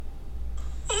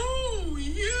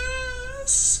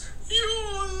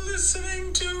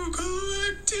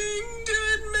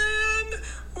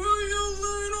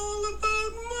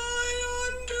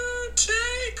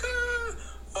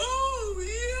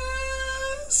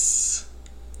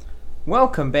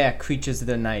Welcome back, Creatures of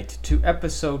the Night, to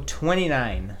episode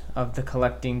 29 of the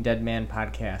Collecting Dead Man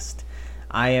podcast.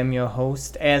 I am your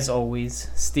host, as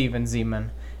always, Steven Zeman,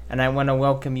 and I want to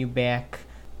welcome you back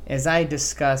as I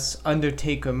discuss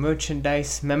Undertaker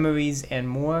merchandise, memories, and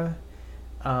more,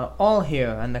 all here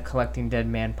on the Collecting Dead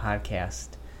Man podcast.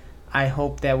 I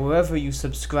hope that wherever you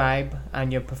subscribe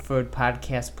on your preferred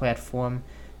podcast platform,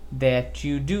 that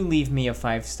you do leave me a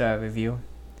 5-star review.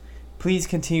 Please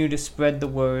continue to spread the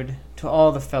word to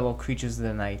all the fellow creatures of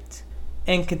the night,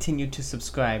 and continue to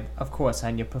subscribe, of course,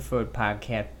 on your preferred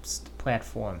podcast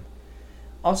platform.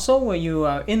 Also, where you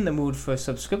are in the mood for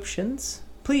subscriptions,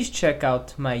 please check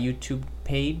out my YouTube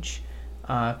page,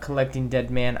 Collecting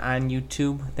Dead Man on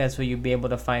YouTube. That's where you'll be able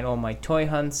to find all my toy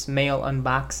hunts, mail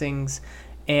unboxings,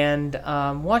 and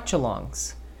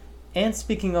watch-alongs. And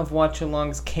speaking of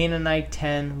watch-alongs, Canaanite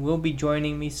 10 will be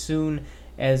joining me soon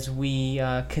as we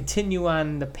continue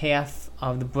on the path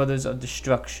of the Brothers of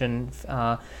Destruction,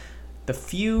 the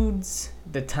feuds,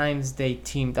 the times they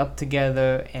teamed up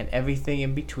together, and everything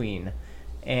in between.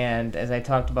 And as I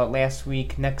talked about last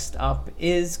week, next up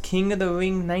is King of the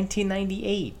Ring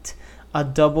 1998, a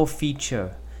double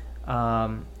feature.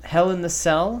 Hell in the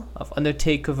Cell of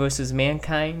Undertaker vs.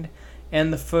 Mankind,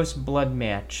 and the first blood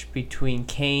match between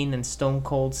Kane and Stone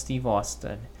Cold Steve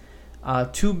Austin.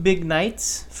 Two big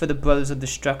nights for the Brothers of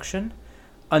Destruction.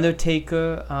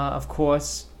 Undertaker, of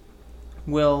course,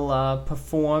 will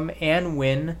perform and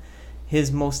win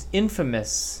his most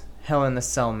infamous Hell in a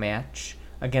Cell match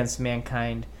against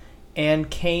Mankind,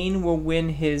 and Kane will win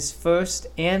his first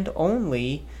and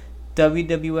only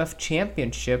WWF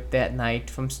Championship that night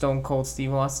from Stone Cold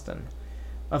Steve Austin.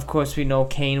 Of course, we know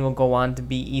Kane will go on to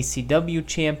be ECW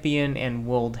Champion and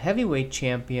World Heavyweight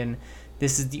Champion.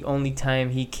 This is the only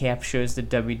time he captures the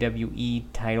WWE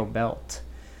title belt.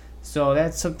 So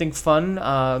that's something fun.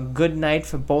 Good night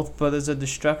for both Brothers of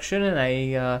Destruction, and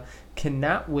I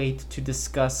cannot wait to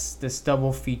discuss this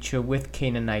double feature with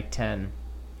Canaanite 10.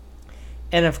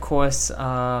 And of course,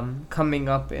 coming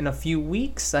up in a few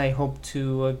weeks, I hope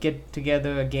to get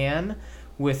together again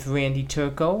with Randy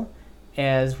Turco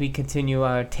as we continue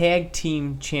our Tag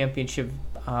Team Championship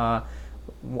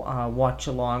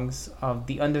watch-alongs of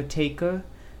The Undertaker,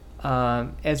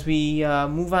 as we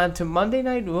move on to Monday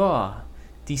Night Raw,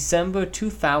 December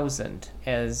 2000,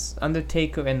 as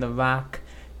Undertaker and The Rock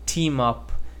team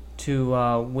up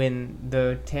to win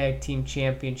the Tag Team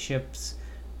Championships.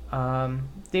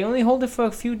 They only hold it for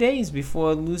a few days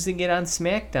before losing it on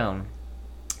SmackDown.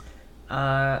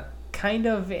 Kind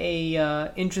of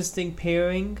a interesting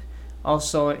pairing.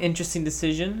 Also, an interesting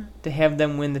decision to have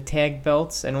them win the tag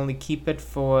belts and only keep it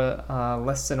for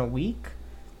less than a week.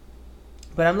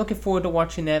 But I'm looking forward to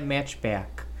watching that match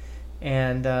back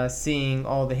and seeing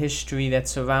all the history that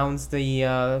surrounds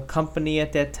the company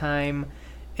at that time,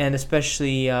 and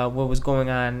especially what was going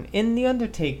on in The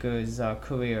Undertaker's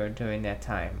career during that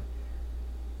time.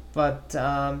 But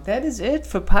that is it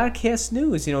for podcast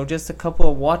news. Just a couple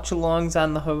of watch-alongs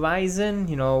on the horizon.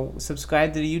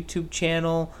 Subscribe to the YouTube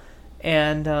channel.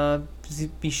 And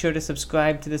be sure to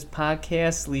subscribe to this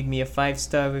podcast, leave me a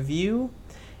 5-star review,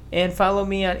 and follow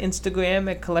me on Instagram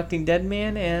at Collecting Dead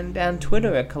Man and on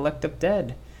Twitter at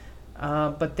CollectUpDead.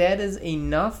 But that is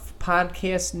enough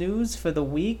podcast news for the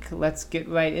week. Let's get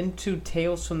right into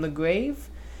Tales from the Grave,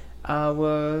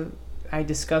 where I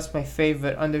discuss my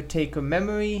favorite Undertaker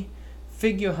memory,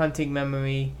 figure hunting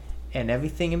memory, and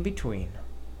everything in between.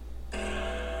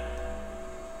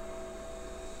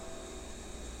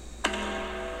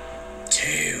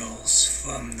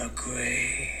 From the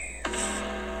grave.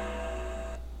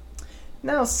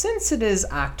 Now, since it is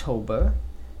October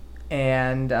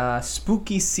and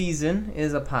spooky season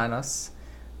is upon us,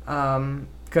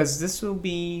 because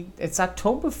it's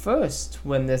October 1st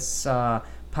when this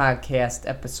podcast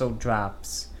episode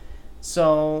drops.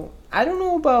 So, I don't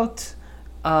know about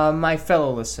my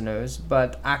fellow listeners,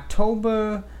 but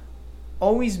October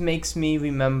always makes me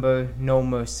remember No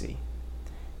Mercy.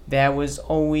 That was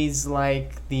always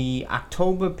like the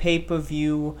October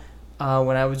pay-per-view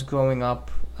when I was growing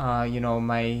up.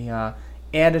 My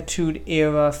Attitude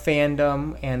Era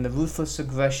fandom and the Ruthless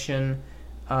Aggression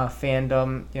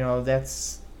fandom.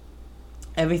 That's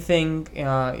everything.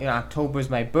 October is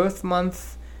my birth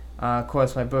month. Of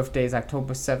course, my birthday is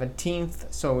October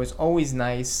 17th, so it was always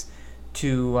nice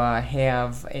to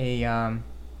have a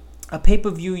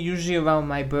pay-per-view usually around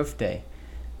my birthday.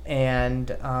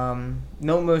 And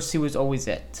No Mercy was always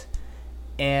it.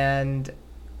 And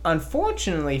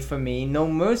unfortunately for me, No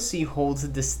Mercy holds the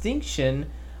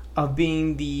distinction of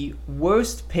being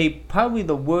probably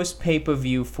the worst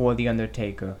pay-per-view for The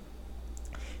Undertaker.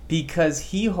 Because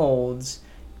he holds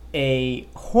a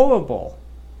horrible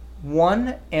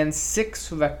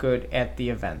 1-6 record at the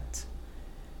event.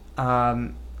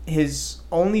 His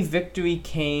only victory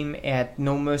came at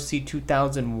No Mercy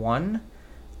 2001,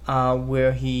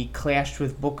 where he clashed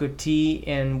with Booker T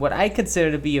in what I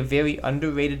consider to be a very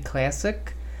underrated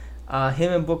classic.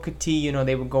 Him and Booker T,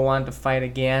 they would go on to fight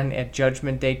again at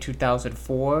Judgment Day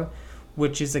 2004,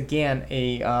 which is again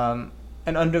an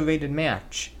underrated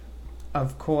match.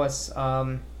 Of course,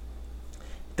 the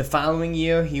following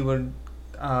year he would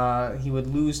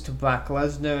lose to Brock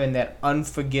Lesnar in that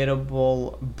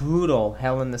unforgettable, brutal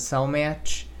Hell in the Cell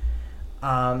match.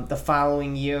 The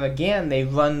following year, again, they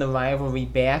run the rivalry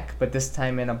back, but this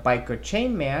time in a biker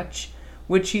chain match,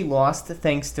 which he lost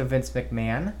thanks to Vince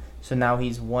McMahon. So now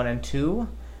he's 1-2.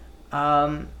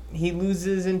 He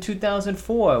loses in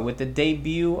 2004 with the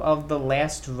debut of the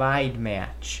Last Ride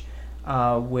match,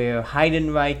 where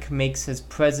Heidenreich makes his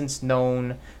presence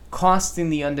known, costing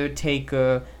The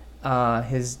Undertaker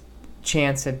his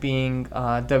chance at being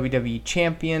WWE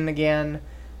champion again,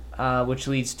 which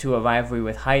leads to a rivalry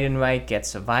with Heidenreich at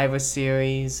Survivor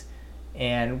Series.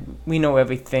 And we know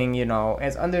everything,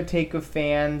 as Undertaker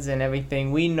fans and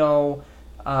everything, we know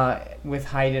with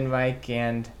Heidenreich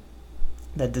and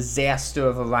the disaster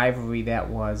of a rivalry that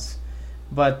was.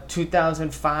 But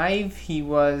 2005, he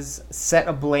was set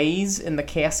ablaze in the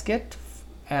casket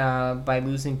by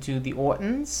losing to the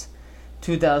Ortons.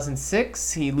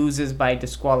 2006, he loses by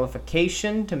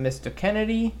disqualification to Mr.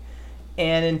 Kennedy.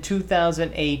 And in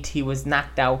 2008, he was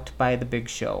knocked out by The Big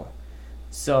Show.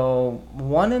 So,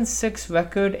 1-6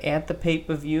 record at the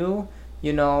pay-per-view.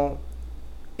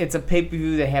 It's a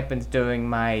pay-per-view that happens during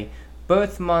my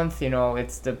birth month.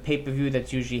 It's the pay-per-view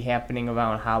that's usually happening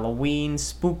around Halloween,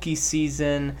 spooky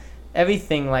season,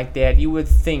 everything like that. You would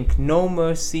think No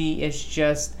Mercy is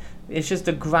just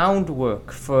the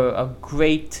groundwork for a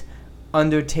great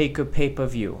Undertaker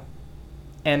pay-per-view.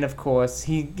 And of course,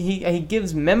 he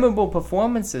gives memorable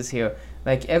performances here.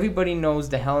 Like, everybody knows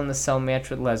the Hell in the Cell match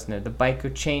with Lesnar, the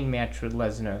biker chain match with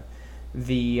Lesnar,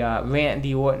 the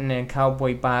Randy Orton and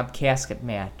Cowboy Bob casket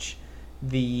match,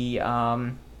 the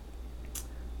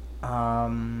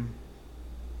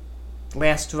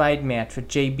Last Ride match with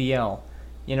JBL.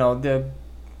 The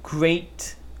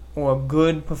great or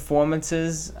good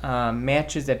performances,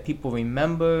 matches that people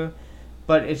remember.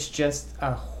 But it's just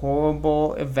a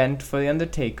horrible event for The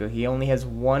Undertaker. He only has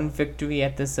one victory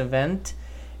at this event.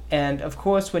 And, of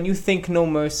course, when you think No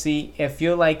Mercy, if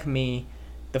you're like me,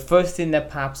 the first thing that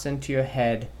pops into your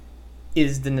head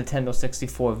is the Nintendo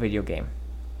 64 video game.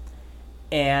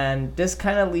 And this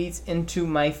kind of leads into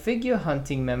my figure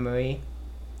hunting memory,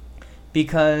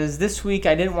 because this week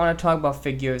I didn't want to talk about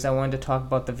figures, I wanted to talk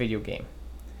about the video game.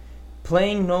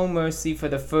 Playing No Mercy for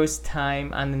the first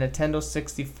time on the Nintendo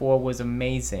 64 was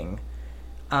amazing,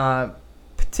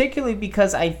 particularly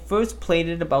because I first played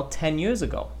it about 10 years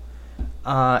ago.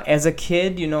 As a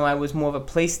kid, I was more of a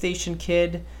PlayStation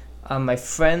kid. My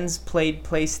friends played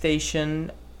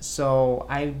PlayStation, so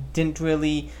I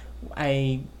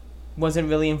wasn't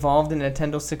really involved in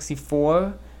Nintendo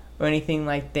 64 or anything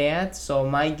like that. So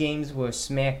my games were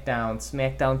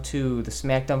SmackDown 2, the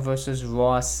SmackDown vs.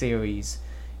 Raw series.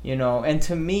 And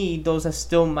to me, those are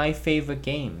still my favorite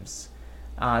games.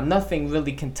 Nothing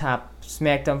really can top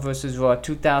SmackDown vs. Raw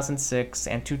 2006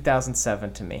 and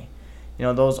 2007 to me.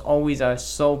 Those always are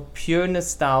so pure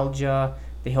nostalgia.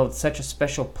 They hold such a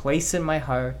special place in my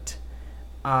heart.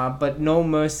 But No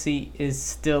Mercy is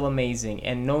still amazing.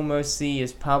 And No Mercy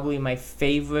is probably my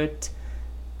favorite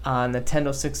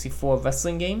Nintendo 64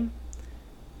 wrestling game.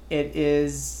 It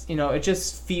is, it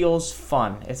just feels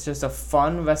fun. It's just a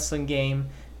fun wrestling game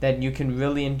that you can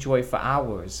really enjoy for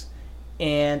hours.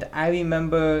 And I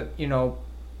remember,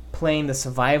 playing the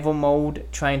survival mode,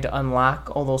 trying to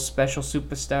unlock all those special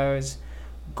superstars,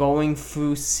 going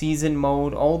through season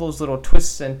mode, all those little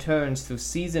twists and turns through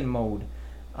season mode.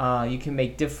 You can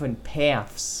make different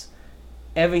paths.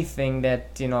 Everything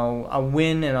that, a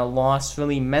win and a loss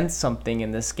really meant something in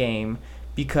this game,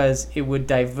 because it would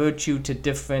divert you to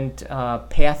different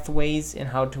pathways in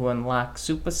how to unlock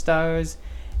superstars,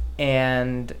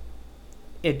 and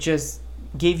it just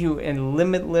gave you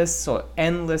limitless or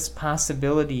endless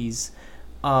possibilities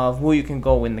of where you can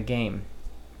go in the game.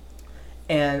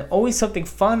 And always something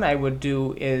fun I would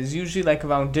do is usually like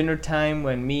around dinner time,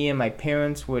 when me and my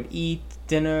parents would eat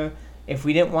dinner. If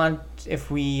we didn't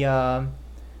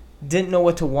know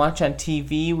what to watch on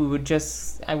TV,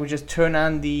 I would just turn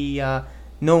on the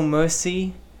No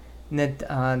Mercy, the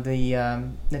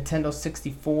Nintendo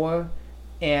 64,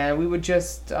 and we would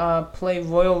just play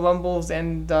Royal Rumbles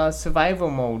and Survival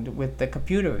Mode with the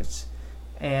computers,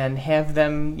 and have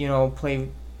them, play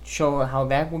show how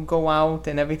that would go out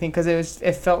and everything, because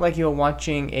it felt like you were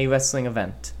watching a wrestling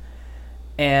event,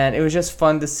 and it was just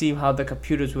fun to see how the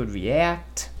computers would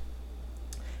react,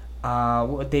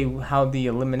 how the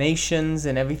eliminations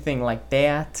and everything like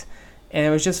that. And it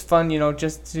was just fun,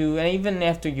 just to, and even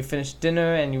after you finish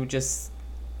dinner and you just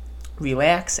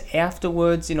relax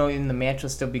afterwards, and the match will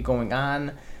still be going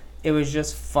on. It was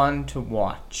just fun to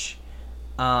watch.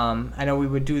 I know we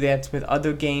would do that with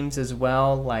other games as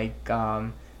well, like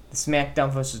the SmackDown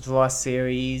vs. Raw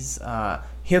series.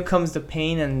 Here Comes the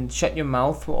Pain and Shut Your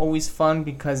Mouth were always fun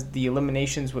because the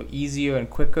eliminations were easier and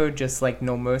quicker, just like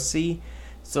No Mercy.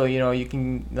 So, you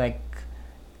can,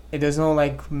 there's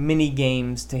no, mini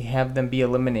games to have them be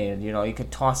eliminated. You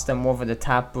could toss them over the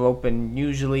top rope, and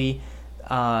usually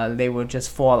they would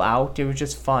just fall out. It was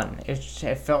just fun. It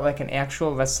felt like an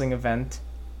actual wrestling event.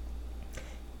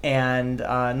 And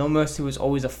No Mercy was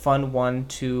always a fun one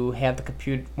to have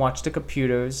watch the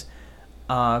computers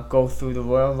go through the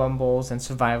Royal Rumbles and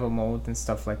Survival Mode and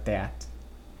stuff like that.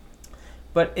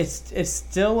 But it's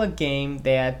still a game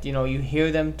that you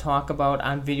hear them talk about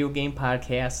on video game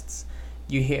podcasts.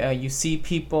 You see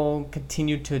people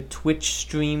continue to Twitch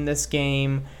stream this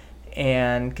game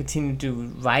and continue to do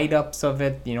write-ups of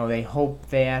it. They hope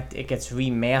that it gets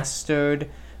remastered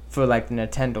for the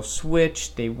Nintendo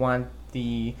Switch. They want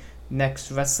the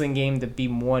next wrestling game to be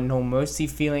more No Mercy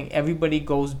feeling. Everybody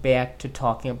goes back to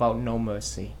talking about No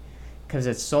Mercy because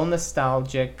it's so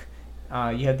nostalgic.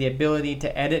 You have the ability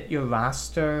to edit your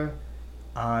roster,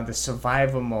 the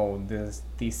survivor mode,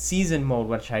 the season mode,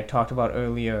 which I talked about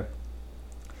earlier.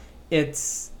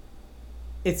 It's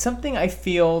something I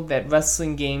feel that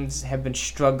wrestling games have been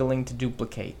struggling to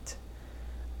duplicate.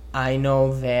 I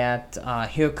know that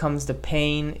Here Comes the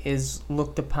Pain is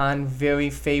looked upon very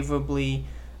favorably.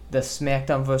 The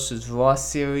SmackDown vs. Raw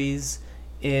series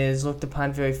is looked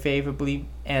upon very favorably.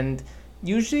 And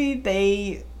usually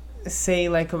they say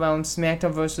around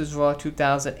SmackDown vs. Raw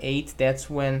 2008, that's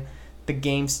when the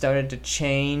game started to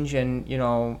change, and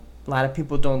a lot of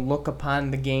people don't look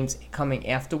upon the games coming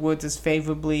afterwards as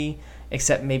favorably,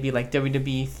 except maybe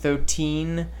WWE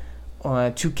 13 or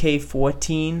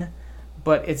 2K14,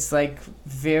 but it's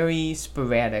very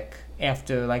sporadic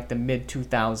after the mid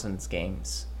 2000s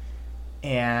games.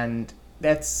 And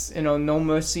that's No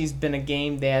Mercy's been a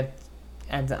game that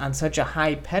on such a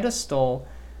high pedestal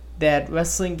that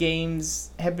wrestling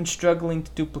games have been struggling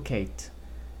to duplicate.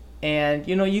 And,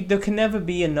 there can never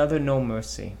be another No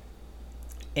Mercy.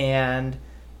 And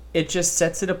it just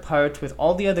sets it apart with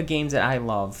all the other games that I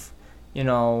love.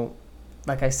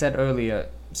 Like I said earlier,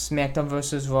 SmackDown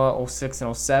vs. Raw 06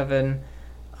 and 07,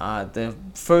 the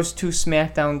first two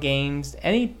SmackDown games,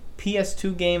 any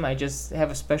PS2 game I just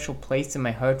have a special place in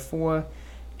my heart for.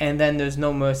 And then there's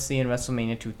No Mercy in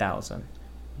WrestleMania 2000.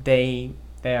 They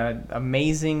are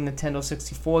amazing Nintendo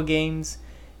 64 games.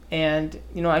 And,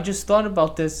 I just thought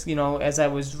about this, as I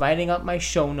was writing up my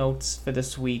show notes for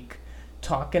this week,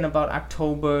 talking about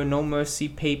October No Mercy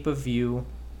pay-per-view.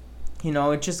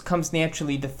 It just comes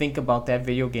naturally to think about that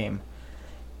video game.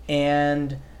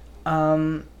 And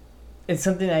it's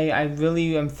something I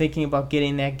really am thinking about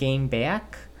getting that game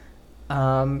back.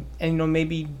 And,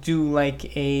 maybe do a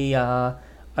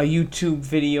YouTube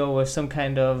video or some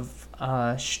kind of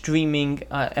streaming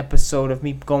episode of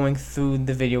me going through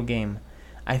the video game.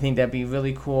 I think that'd be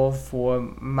really cool for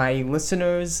my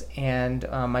listeners and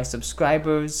my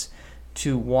subscribers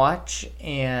to watch,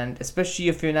 and especially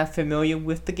if you're not familiar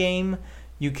with the game,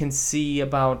 you can see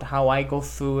about how I go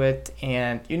through it.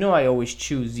 And I always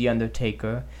choose The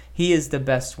Undertaker. He is the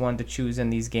best one to choose in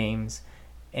these games.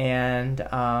 And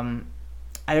I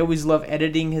always love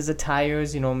editing his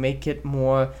attires, make it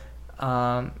more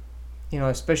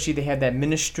especially they had that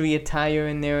ministry attire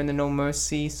in there in the No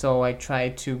Mercy, so I try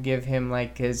to give him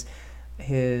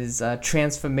his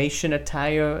transformation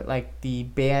attire, the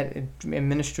bad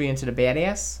ministry into the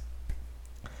badass.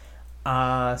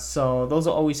 So those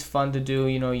are always fun to do.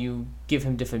 You give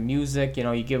him different music.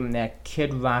 You give him that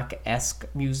Kid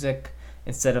Rock-esque music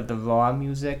instead of the Raw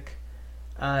music.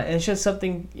 And it's just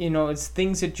something, it's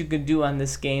things that you can do on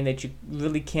this game that you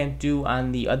really can't do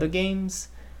on the other games.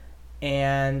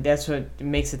 And that's what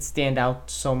makes it stand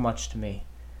out so much to me.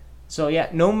 So yeah,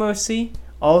 No Mercy,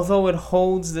 although it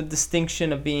holds the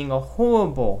distinction of being a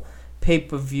horrible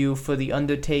pay-per-view for The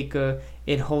Undertaker,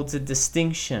 it holds a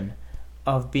distinction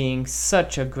of being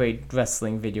such a great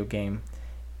wrestling video game.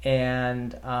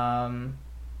 And I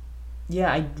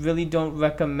really don't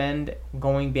recommend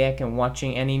going back and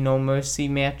watching any No Mercy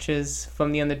matches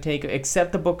from The Undertaker,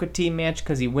 except the Booker T match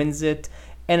because he wins it,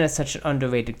 and it's such an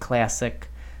underrated classic.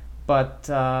 But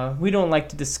we don't like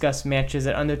to discuss matches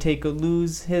that Undertaker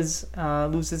loses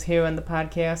here on the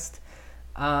podcast.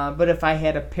 But if I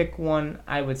had to pick one,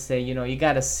 I would say, you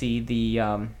got to see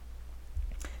the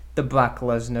Brock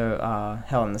Lesnar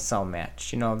Hell in a Cell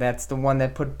match. That's the one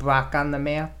that put Brock on the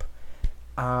map.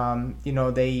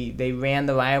 They ran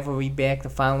the rivalry back the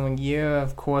following year,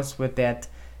 of course, with that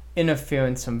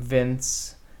interference from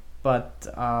Vince. But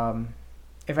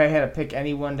if I had to pick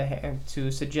anyone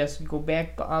to suggest go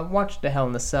back, watch the Hell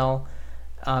in a Cell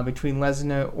between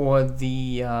Lesnar or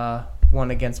the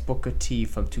one against Booker T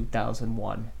from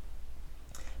 2001.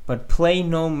 But Play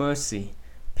No Mercy.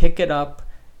 Pick it up.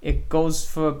 It goes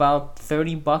for about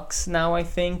 $30 now, I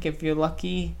think, if you're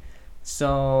lucky.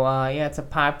 So, it's a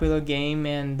popular game,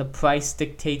 and the price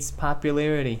dictates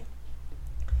popularity.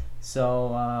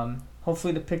 So,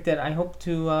 hopefully I hope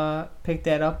to pick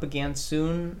that up again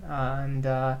soon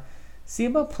and see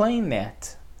about playing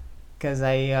that. Because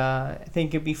I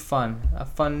think it'd be fun.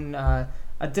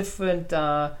 A different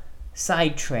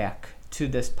sidetrack to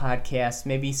this podcast.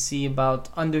 Maybe see about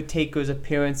Undertaker's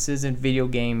appearances in video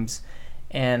games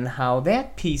and how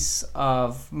that piece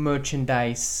of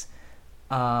merchandise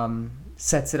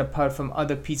sets it apart from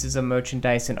other pieces of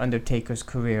merchandise in Undertaker's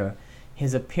career.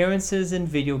 His appearances in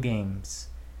video games,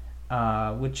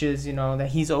 which is, that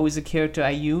he's always a character I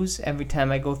use every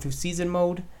time I go through season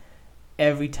mode,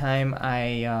 every time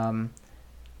I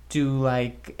do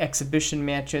like exhibition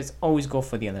matches, always go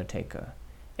for The Undertaker.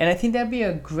 And I think that'd be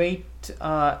a great,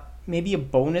 maybe a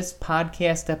bonus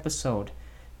podcast episode,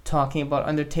 talking about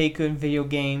Undertaker in video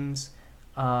games,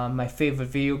 my favorite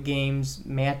video games,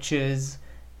 matches,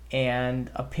 and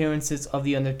appearances of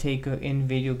The Undertaker in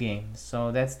video games.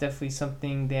 So that's definitely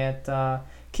something that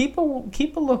keep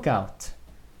a lookout.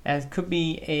 As could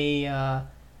be a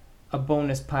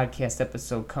bonus podcast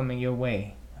episode coming your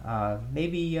way.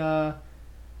 Maybe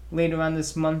later on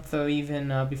this month or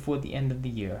even before the end of the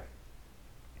year.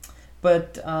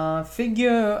 But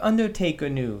figure Undertaker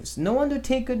news. No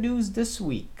Undertaker news this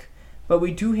week. But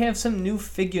we do have some new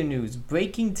figure news.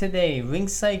 Breaking today,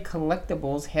 Ringside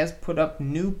Collectibles has put up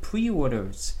new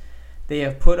pre-orders. They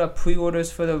have put up pre-orders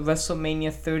for the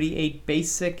WrestleMania 38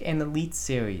 Basic and Elite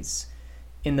series.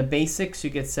 In the Basics, you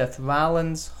get Seth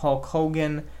Rollins, Hulk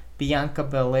Hogan, Bianca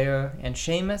Belair, and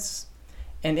Sheamus.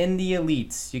 And in the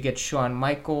Elites, you get Shawn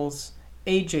Michaels,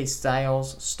 AJ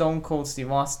Styles, Stone Cold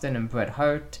Steve Austin, and Bret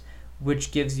Hart,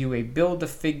 which gives you a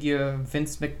Build-A-Figure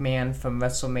Vince McMahon from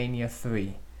WrestleMania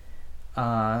 3.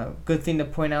 Good thing to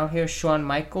point out here, Shawn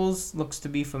Michaels looks to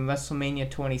be from WrestleMania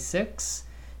 26,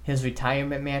 his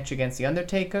retirement match against The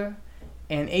Undertaker,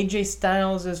 and AJ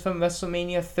Styles is from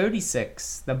WrestleMania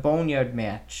 36, the Boneyard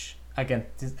match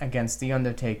against The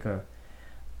Undertaker.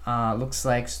 Looks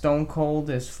like Stone Cold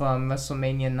is from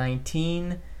WrestleMania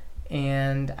 19,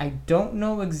 and I don't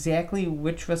know exactly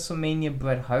which WrestleMania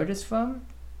Bret Hart is from.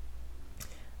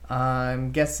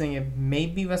 I'm guessing it may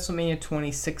be WrestleMania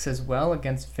 26 as well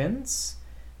against Vince,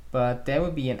 but that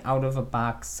would be an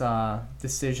out-of-the-box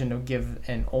decision to give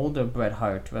an older Bret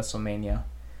Hart WrestleMania.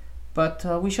 But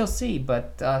we shall see.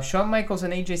 But Shawn Michaels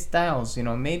and AJ Styles,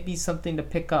 may be something to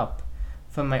pick up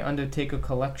from my Undertaker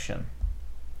collection.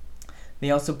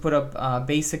 They also put up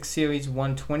Basic Series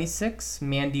 126,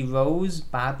 Mandy Rose,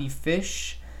 Bobby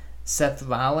Fish, Seth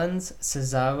Rollins,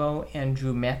 Cesaro, and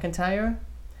Drew McIntyre,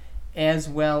 as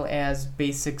well as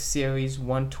Basic Series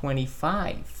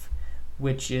 125,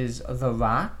 which is The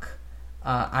Rock,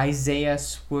 Isaiah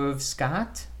Swerve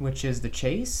Scott, which is The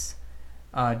Chase,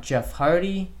 Jeff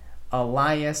Hardy,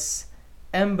 Elias,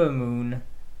 Ember Moon,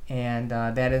 and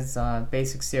that is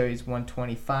Basic Series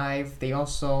 125. They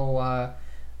also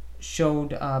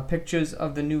showed pictures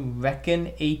of the new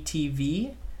Wreckin'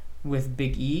 ATV with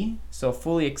Big E, so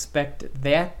fully expect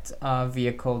that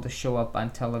vehicle to show up on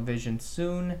television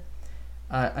soon.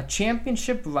 A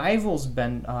Championship Rivals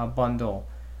bundle,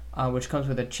 which comes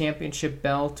with a championship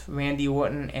belt, Randy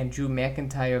Orton and Drew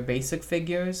McIntyre basic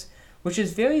figures, which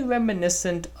is very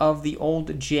reminiscent of the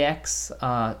old Jakks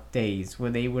days, where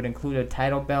they would include a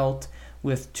title belt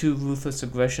with two Ruthless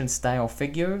Aggression style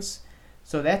figures.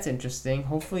 So that's interesting.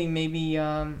 Hopefully maybe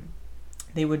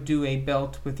they would do a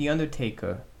belt with The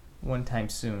Undertaker one time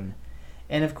soon.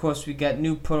 And of course we got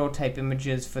new prototype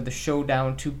images for the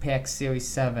Showdown 2-Pack Series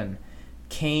 7.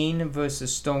 Kane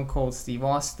versus Stone Cold Steve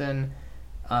Austin,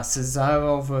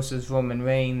 Cesaro versus Roman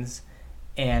Reigns,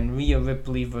 and Rhea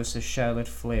Ripley versus Charlotte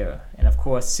Flair. And of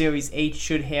course, Series 8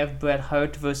 should have Bret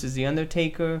Hart versus The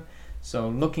Undertaker, so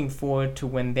looking forward to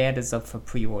when that is up for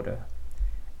pre-order.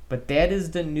 But that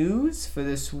is the news for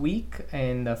this week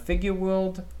in the figure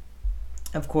world.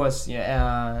 Of course,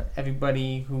 yeah,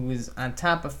 everybody who is on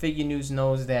top of figure news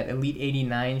knows that Elite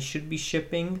 89 should be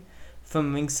shipping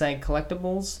from Ringside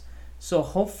Collectibles. So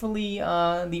hopefully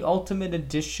the Ultimate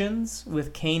Editions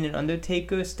with Kane and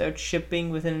Undertaker start shipping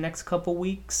within the next couple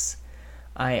weeks.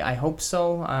 I hope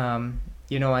so.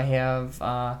 I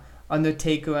have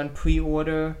Undertaker on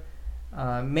pre-order.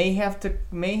 May have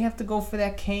to go for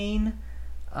that Kane,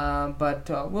 but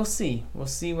we'll see. We'll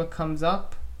see what comes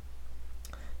up.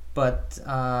 But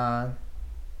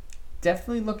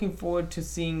definitely looking forward to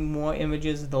seeing more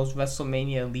images of those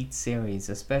WrestleMania Elite series,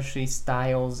 especially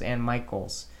Styles and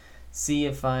Michaels. See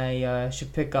if I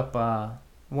should pick up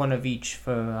one of each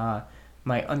for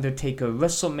my Undertaker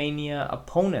WrestleMania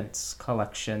Opponents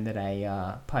collection that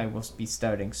I probably will be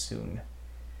starting soon.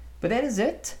 But that is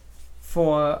it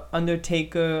for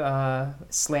Undertaker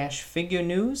 / figure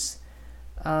news.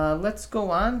 Let's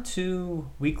go on to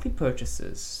weekly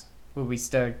purchases, where we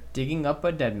start digging up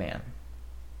a dead man.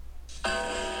 Welcome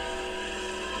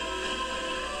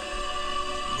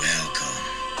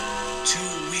to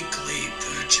weekly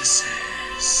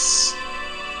purchases.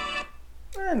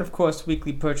 And of course,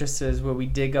 weekly purchases, where we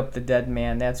dig up the dead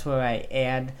man. That's where I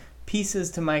add pieces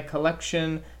to my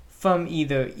collection from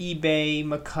either eBay,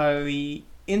 Mercari,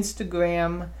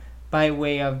 Instagram, by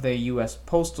way of the U.S.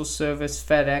 Postal Service,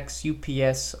 FedEx,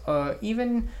 UPS, or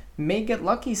even may get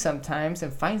lucky sometimes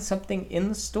and find something in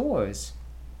the stores.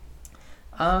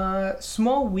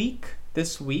 Small week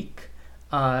this week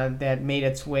that made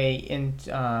its way in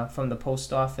from the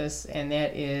post office, and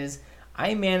that is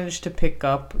I managed to pick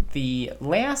up the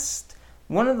last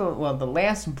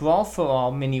Brawl for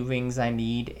All mini rings I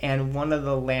need, and one of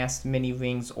the last mini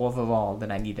rings overall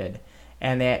that I needed,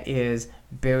 and that is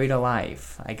Buried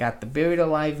Alive. I got the Buried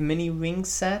Alive mini ring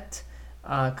set.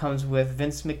 Comes with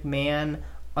Vince McMahon,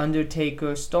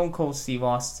 Undertaker, Stone Cold Steve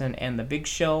Austin, and The Big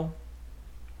Show.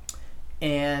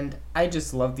 And I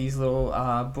just love these little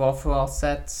Brawl for All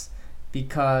sets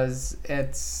because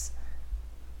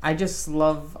I just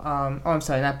love... I'm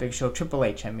sorry, not Big Show, Triple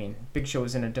H, I mean. Big Show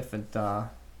is in a different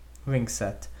ring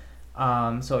set.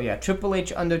 Triple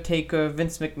H, Undertaker,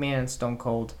 Vince McMahon, and Stone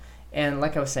Cold. And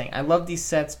like I was saying, I love these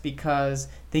sets because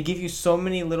they give you so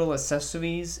many little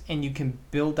accessories, and you can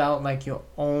build out like your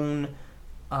own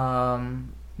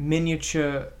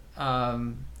miniature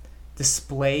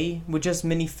display with just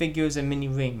minifigures and mini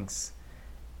rings.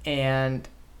 And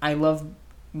I love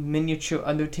miniature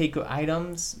Undertaker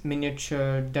items,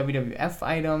 miniature WWF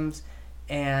items,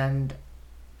 and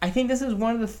I think this is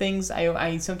one of the things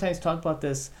I sometimes talk about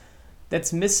this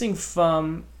that's missing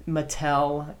from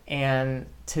Mattel and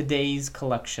today's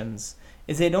collections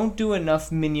is they don't do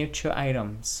enough miniature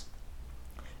items.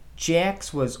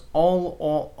 Jakks was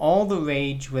all the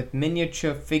rage with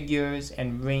miniature figures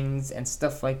and rings and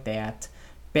stuff like that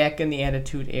back in the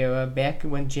Attitude Era, back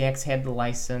when Jakks had the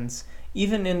license,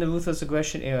 even in the Ruthless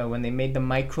Aggression era when they made the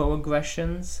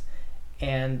microaggressions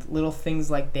and little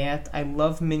things like that. I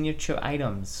love miniature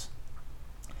items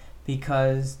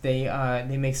because they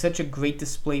make such a great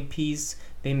display piece.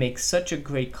 They make such a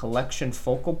great collection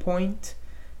focal point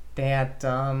that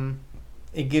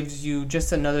it gives you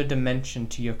just another dimension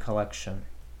to your collection.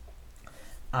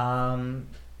 I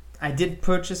did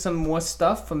purchase some more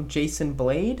stuff from Jason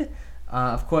Blade.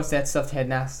 Of course, that stuff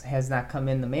has not come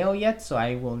in the mail yet, so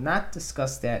I will not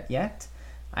discuss that yet.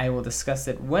 I will discuss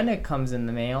it when it comes in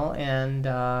the mail, and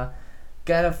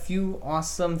got a few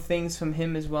awesome things from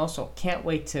him as well, so can't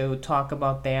wait to talk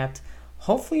about that.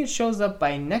 Hopefully it shows up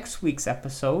by next week's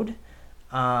episode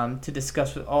to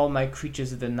discuss with all my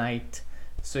creatures of the night,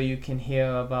 so you can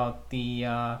hear about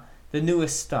the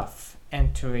newest stuff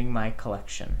entering my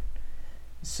collection.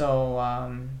 So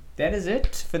that is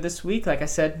it for this week. Like I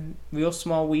said, real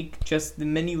small week. Just the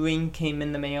mini ring came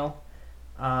in the mail.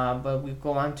 But we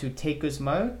go on to Taker's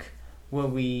Mark, where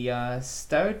we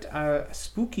start our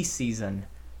spooky season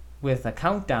with a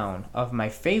countdown of my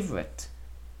favorite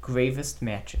gravest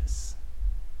matches.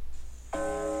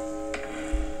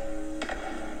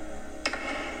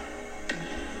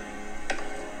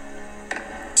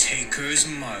 Taker's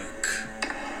Mark.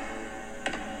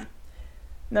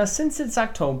 Now, since it's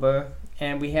October,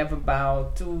 and we have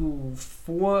about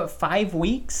 4-5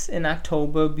 weeks in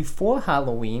October before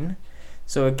Halloween,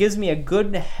 so it gives me a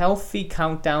good, healthy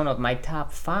countdown of my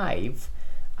top 5.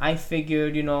 I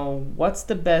figured, what's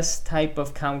the best type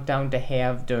of countdown to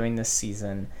have during the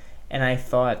season? And I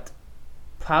thought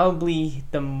probably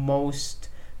the most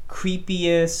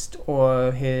creepiest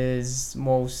or his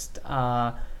most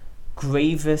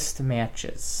gravest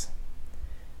matches.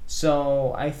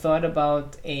 So I thought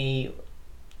about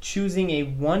choosing a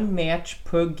one match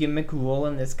per gimmick rule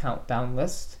in this countdown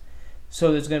list.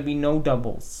 So there's going to be no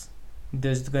doubles.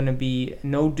 There's going to be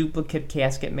no duplicate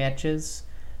casket matches,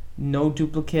 no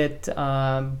duplicate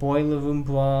Boiler Room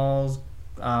Brawls,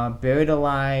 Buried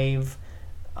Alive,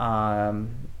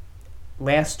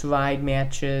 Last Ride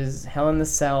matches, Hell in the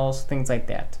Cells, things like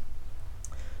that.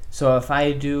 So if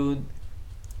I do,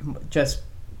 just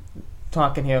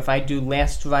talking here, if I do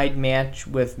Last Ride match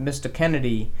with Mr.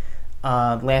 Kennedy,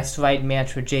 Last Ride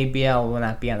match with JBL will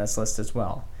not be on this list as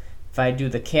well. If I do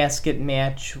the casket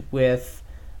match with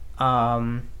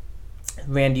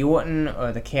Randy Orton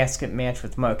or the casket match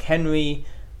with Mark Henry,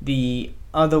 the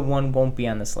other one won't be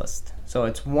on this list. So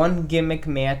it's one gimmick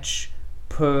match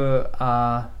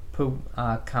per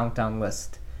countdown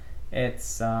list. It's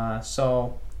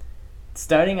so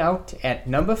starting out at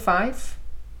number 5,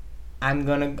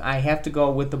 I have to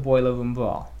go with the Boiler Room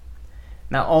Brawl.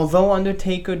 Now, although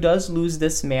Undertaker does lose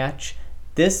this match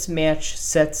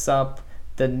sets up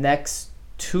the next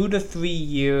 2 to 3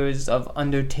 years of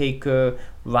Undertaker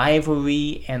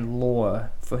rivalry and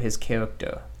lore for his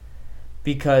character.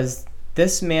 Because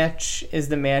this match is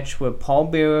the match where Paul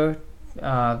Bearer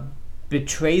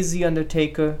betrays the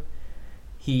Undertaker.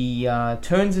 He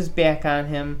turns his back on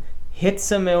him,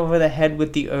 hits him over the head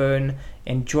with the urn,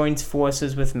 and joins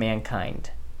forces with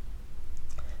Mankind.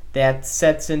 That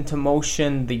sets into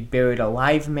motion the Buried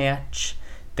Alive match,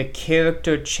 the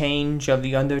character change of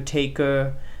the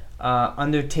Undertaker,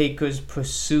 Undertaker's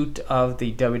pursuit of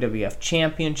the WWF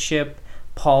Championship,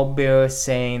 Paul Bearer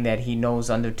saying that he knows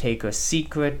Undertaker's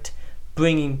secret,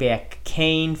 bringing back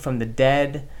Kane from the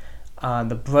dead,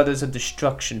 the Brothers of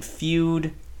Destruction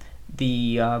feud,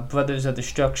 the Brothers of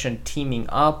Destruction teaming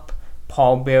up,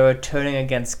 Paul Bearer turning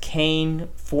against Kane,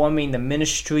 forming the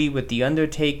Ministry with the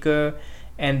Undertaker,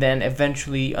 and then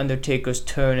eventually Undertaker's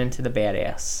turn into the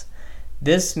badass.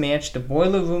 This match, the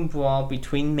Boiler Room Brawl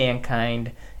between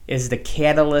Mankind, is the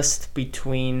catalyst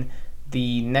between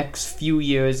the next few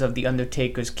years of the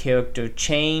Undertaker's character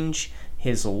change,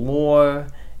 his lore,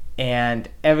 and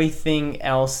everything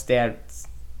else that's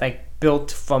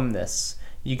built from this.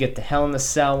 You get the Hell in the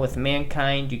Cell with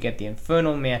Mankind, you get the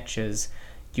Inferno matches,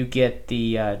 you get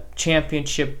the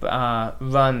championship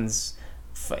runs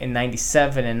in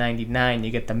 97 and 99, you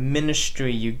get the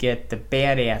Ministry, you get the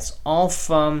Badass, all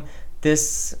from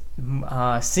this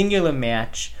singular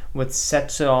match, which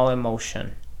sets it all in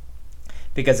motion.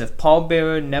 Because if Paul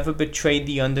Bearer never betrayed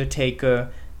the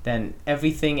Undertaker, then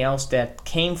everything else that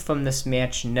came from this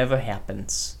match never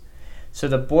happens. So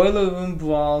the Boiler Room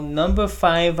Brawl, number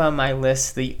 5 on my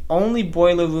list, the only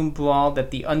Boiler Room Brawl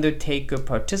that the Undertaker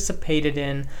participated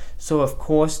in, so of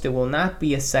course there will not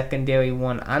be a secondary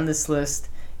one on this list,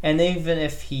 and even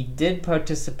if he did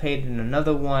participate in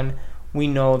another one, we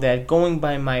know that going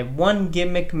by my one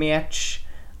gimmick match,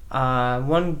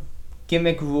 one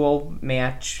gimmick rule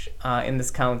match in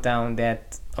this countdown,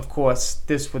 that of course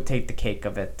this would take the cake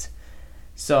of it.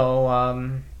 So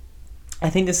I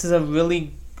think this is a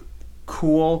really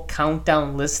cool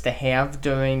countdown list to have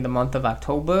during the month of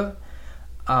October.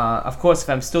 Of course, if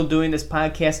I'm still doing this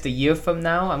podcast a year from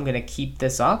now, I'm going to keep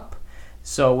this up.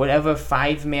 So whatever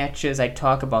 5 matches I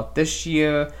talk about this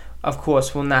year, of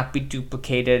course, will not be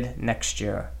duplicated next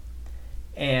year.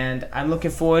 And I'm looking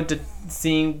forward to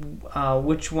seeing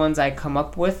which ones I come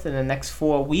up with in the next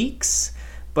 4 weeks.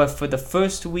 But for the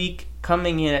first week,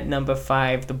 coming in at number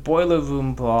 5, the Boiler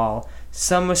Room Brawl,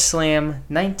 SummerSlam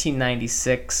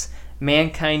 1996,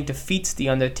 Mankind defeats The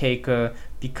Undertaker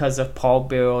because of Paul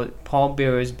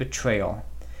Bearer's betrayal.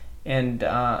 And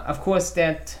of course,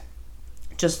 that,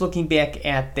 just looking back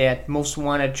at that Most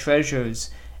Wanted Treasures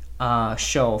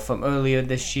show from earlier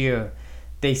this year,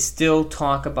 they still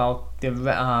talk about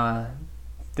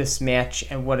this match,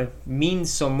 and what it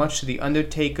means so much to the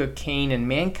Undertaker, Kane, and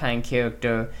Mankind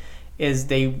character is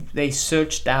they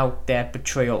searched out that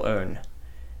betrayal urn.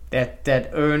 That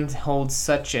urn holds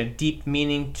such a deep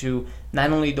meaning to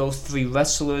not only those 3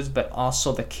 wrestlers, but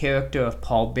also the character of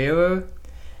Paul Bearer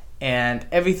and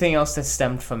everything else that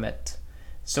stemmed from it.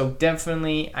 So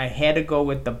definitely I had to go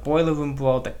with the Boiler Room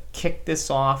Brawl to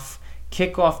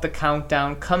kick off the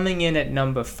countdown, coming in at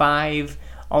number 5.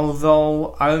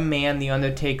 Although our man, The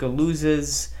Undertaker,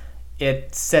 loses,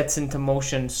 it sets into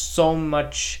motion so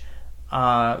much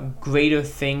greater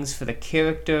things for the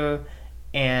character,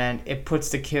 and it puts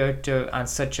the character on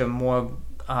such a more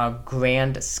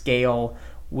grand scale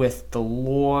with the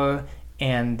lore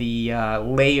and the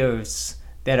layers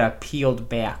that are peeled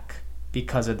back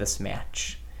because of this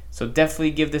match. So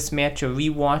definitely give this match a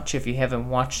rewatch if you haven't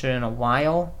watched it in a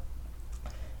while.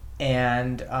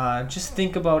 And just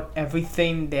think about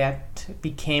everything that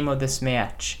became of this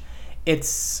match.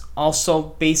 It's also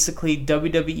basically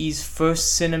WWE's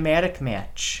first cinematic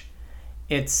match.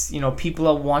 It's, people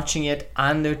are watching it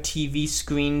on their TV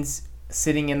screens,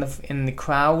 sitting in the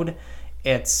crowd.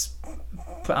 It's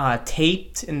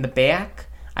taped in the back.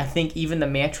 I think even the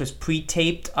match was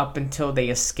pre-taped up until they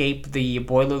escaped the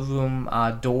boiler room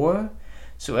door.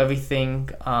 So everything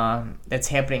that's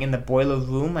happening in the boiler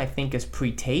room, I think, is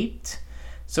pre-taped.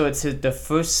 So it's the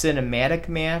first cinematic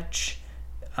match.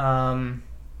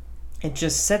 It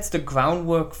just sets the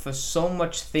groundwork for so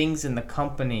much things in the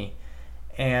company.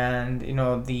 And,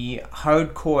 the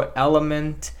hardcore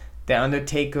element that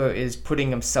Undertaker is putting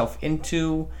himself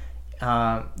into.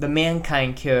 The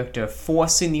Mankind character,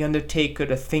 forcing the Undertaker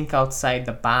to think outside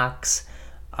the box.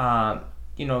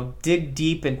 Dig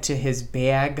deep into his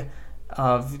bag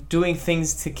of doing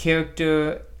things to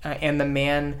character and the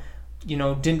man,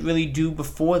 didn't really do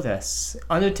before this.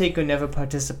 Undertaker never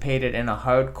participated in a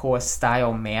hardcore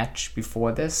style match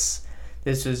before this.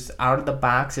 This was out of the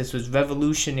box. This was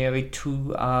revolutionary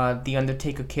to the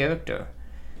Undertaker character.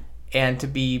 And to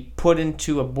be put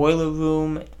into a boiler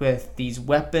room with these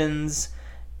weapons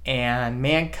and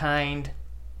Mankind,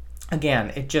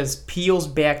 again, it just peels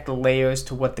back the layers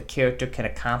to what the character can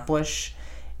accomplish.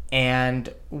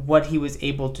 And what he was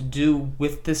able to do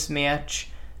with this match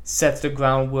sets the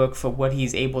groundwork for what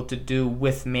he's able to do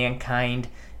with Mankind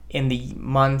in the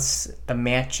months, the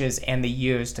matches, and the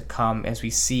years to come, as we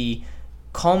see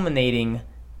culminating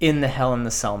in the Hell in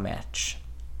the Cell match.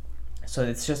 So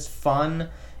it's just fun,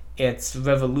 it's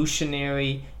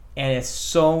revolutionary, and it's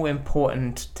so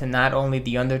important to not only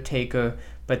The Undertaker,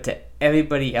 but to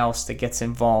everybody else that gets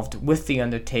involved with The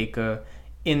Undertaker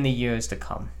in the years to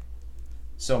come.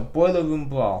 So, Boiler Room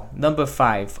Brawl, number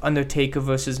 5, Undertaker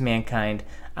vs. Mankind,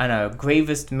 on our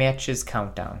Gravest Matches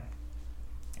Countdown.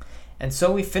 And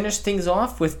so we finish things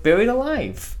off with Buried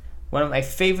Alive, one of my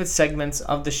favorite segments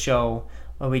of the show,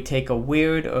 where we take a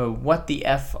weird or what the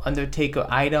F Undertaker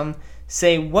item,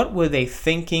 say what were they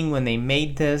thinking when they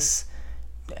made this,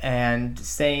 and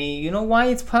say, why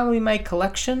it's probably my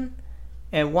collection,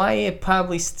 and why it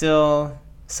probably still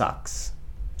sucks.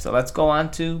 So let's go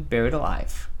on to Buried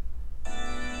Alive.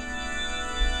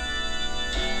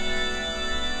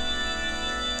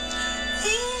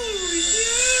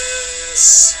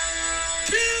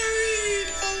 Buried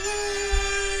alive.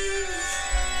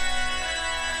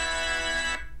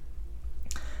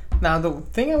 Now, the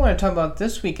thing I want to talk about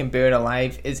this week in Buried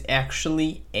Alive is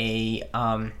actually a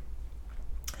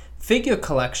figure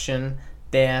collection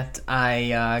that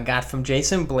I got from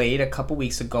Jason Blade a couple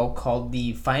weeks ago called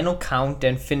the Final Count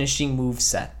and Finishing Move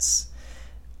Sets.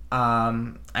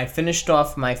 I finished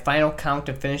off my Final Count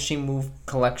and Finishing Move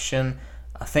collection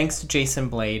thanks to Jason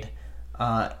Blade.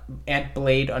 At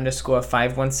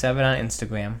Blade_517 on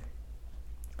Instagram.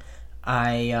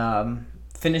 I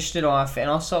finished it off, and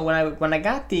also when I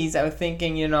got these, I was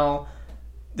thinking,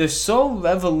 they're so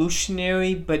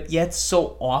revolutionary, but yet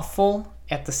so awful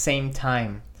at the same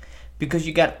time, because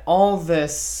you got all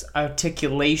this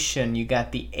articulation, you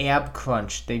got the ab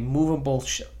crunch, the movable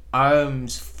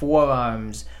arms,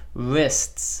 forearms,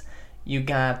 wrists, you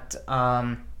got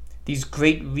these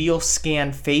great real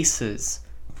scan faces.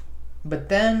 But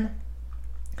then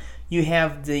you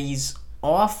have these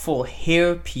awful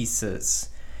hair pieces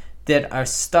that are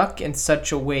stuck in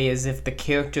such a way as if the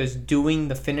character is doing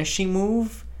the finishing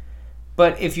move.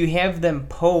 But if you have them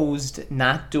posed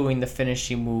not doing the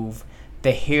finishing move,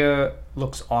 the hair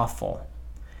looks awful.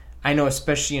 I know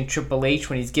especially in Triple H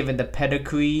when he's given the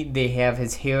pedigree, they have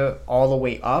his hair all the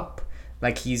way up,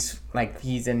 like he's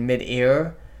in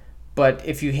midair. But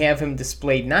if you have him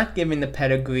displayed not giving the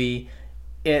pedigree,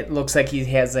 it looks like he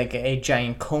has like a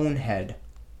giant cone head.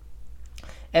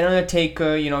 And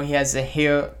Undertaker, he has the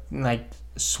hair like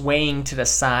swaying to the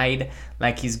side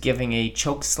like he's giving a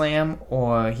choke slam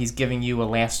or he's giving you a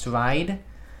last ride.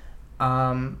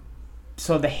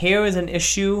 So the hair is an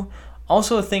issue.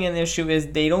 Also a thing in the issue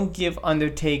is they don't give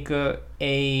Undertaker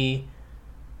a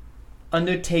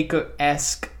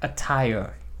Undertaker-esque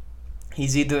attire.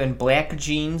 He's either in black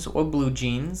jeans or blue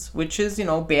jeans, which is,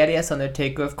 badass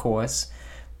Undertaker, of course.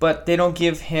 But they don't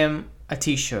give him a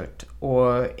t-shirt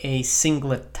or a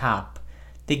singlet top.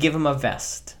 They give him a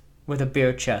vest with a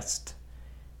bare chest.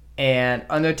 And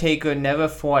Undertaker never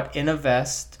fought in a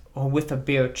vest or with a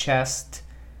bare chest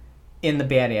in the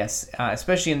badass,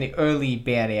 especially in the early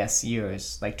badass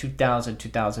years, like 2000,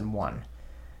 2001.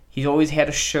 He's always had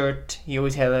a shirt. He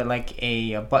always had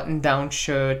a button-down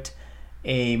shirt,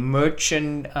 a merch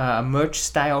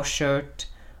style shirt,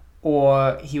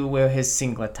 or he would wear his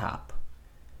singlet top.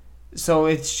 So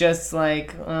it's just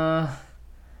like,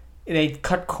 they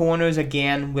cut corners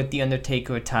again with the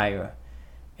Undertaker attire.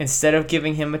 Instead of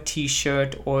giving him a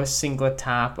t-shirt or a singlet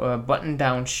top or a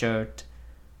button-down shirt,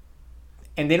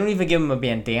 and they don't even give him a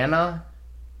bandana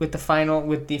with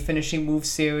the finishing move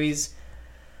series,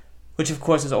 which of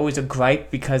course is always a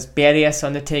gripe because badass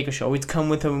Undertaker should always come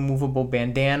with a removable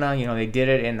bandana. You know, they did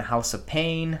it in the House of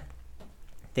Pain.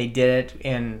 They did it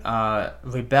in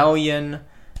Rebellion.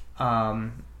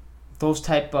 Those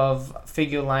type of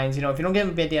figure lines. You know, if you don't give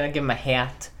him a bandana, give him a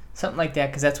hat. Something like that,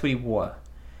 because that's what he wore.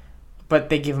 But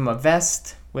they give him a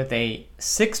vest with a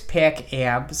six-pack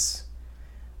abs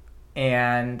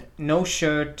and no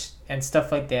shirt and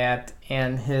stuff like that.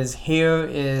 And his hair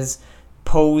is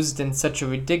posed in such a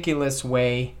ridiculous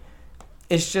way.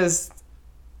 It's just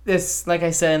this, like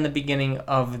I said in the beginning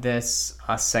of this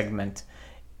segment,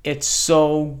 it's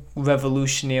so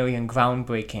revolutionary and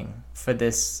groundbreaking for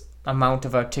this amount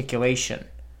of articulation.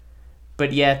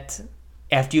 But yet,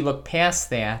 after you look past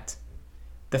that,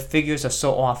 the figures are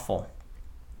so awful.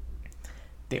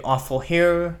 The awful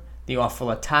hair, the awful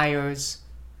attires,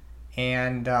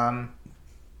 and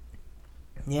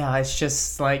it's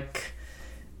just like,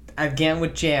 again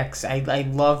with Jax, I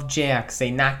love Jax.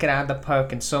 They knock it out of the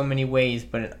park in so many ways,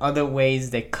 but in other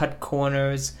ways they cut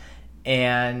corners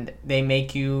and they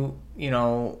make you,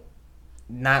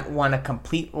 not want to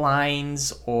complete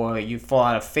lines, or you fall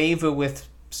out of favor with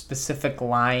specific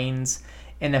lines.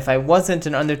 And if I wasn't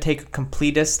an Undertaker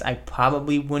completist, I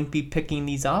probably wouldn't be picking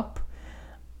these up.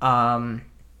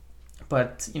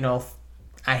 But,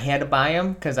 I had to buy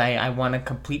them because I want to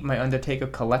complete my Undertaker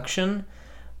collection.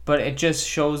 But it just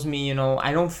shows me,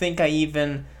 I don't think I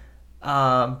even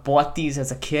bought these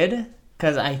as a kid,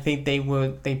 because I think they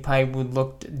probably would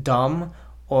look dumb,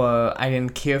 or I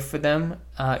didn't care for them.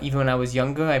 Even when I was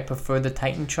younger, I preferred the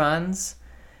Titantrons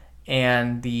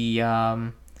and the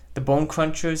Bone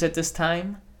Crunchers at this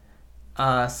time.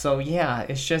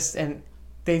 It's just, and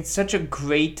they such a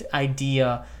great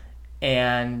idea,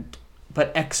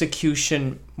 but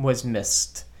execution was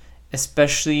missed,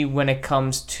 especially when it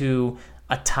comes to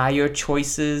attire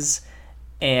choices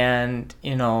and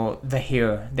the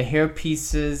hair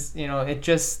pieces. It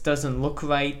just doesn't look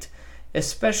right,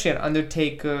 especially on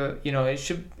Undertaker. It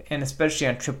should, and especially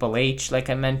on Triple H, like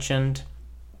I mentioned.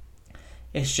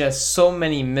 It's just so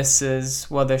many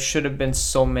misses. Well, there should have been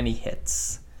so many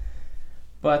hits.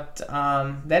 But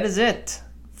that is it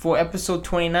for episode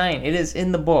 29. It is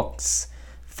in the books.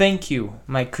 Thank you,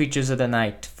 my creatures of the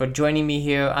night, for joining me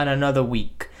here on another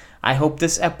week. I hope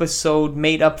this episode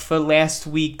made up for last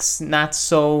week's not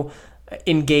so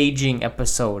engaging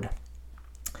episode.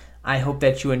 I hope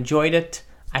that you enjoyed it.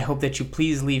 I hope that you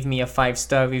please leave me a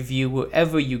 5-star review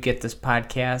wherever you get this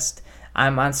podcast.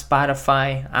 I'm on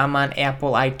Spotify. I'm on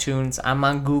Apple iTunes. I'm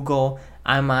on Google.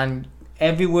 I'm on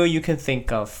everywhere you can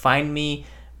think of. Find me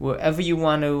wherever you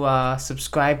want to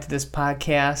subscribe to this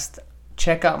podcast.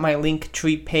 Check out my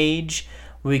Linktree page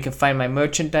where you can find my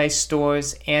merchandise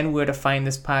stores and where to find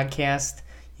this podcast.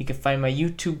 You can find my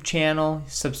YouTube channel.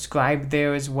 Subscribe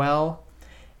there as well.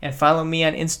 And follow me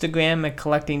on Instagram at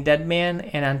Collecting Deadman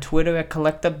and on Twitter at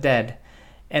CollectUpDead.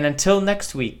 And until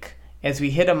next week, as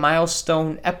we hit a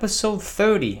milestone, episode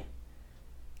 30,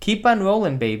 keep on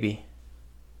rolling, baby.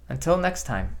 Until next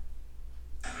time.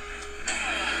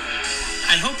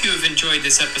 I hope you have enjoyed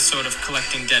this episode of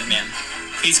Collecting Deadman.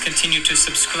 Please continue to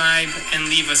subscribe and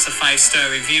leave us a 5-star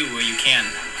review where you can.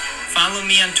 Follow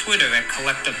me on Twitter at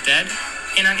CollectUpDead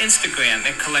and on Instagram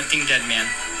at Collecting Deadman.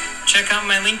 Check out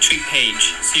my Linktree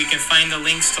page so you can find the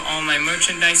links to all my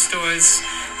merchandise stores,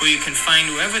 where you can find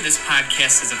wherever this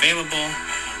podcast is available,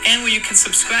 and where you can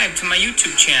subscribe to my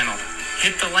YouTube channel.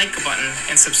 Hit the like button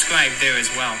and subscribe there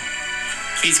as well.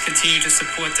 Please continue to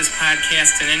support this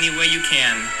podcast in any way you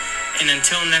can. And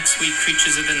until next week,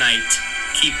 creatures of the night,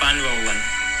 keep on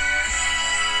rolling.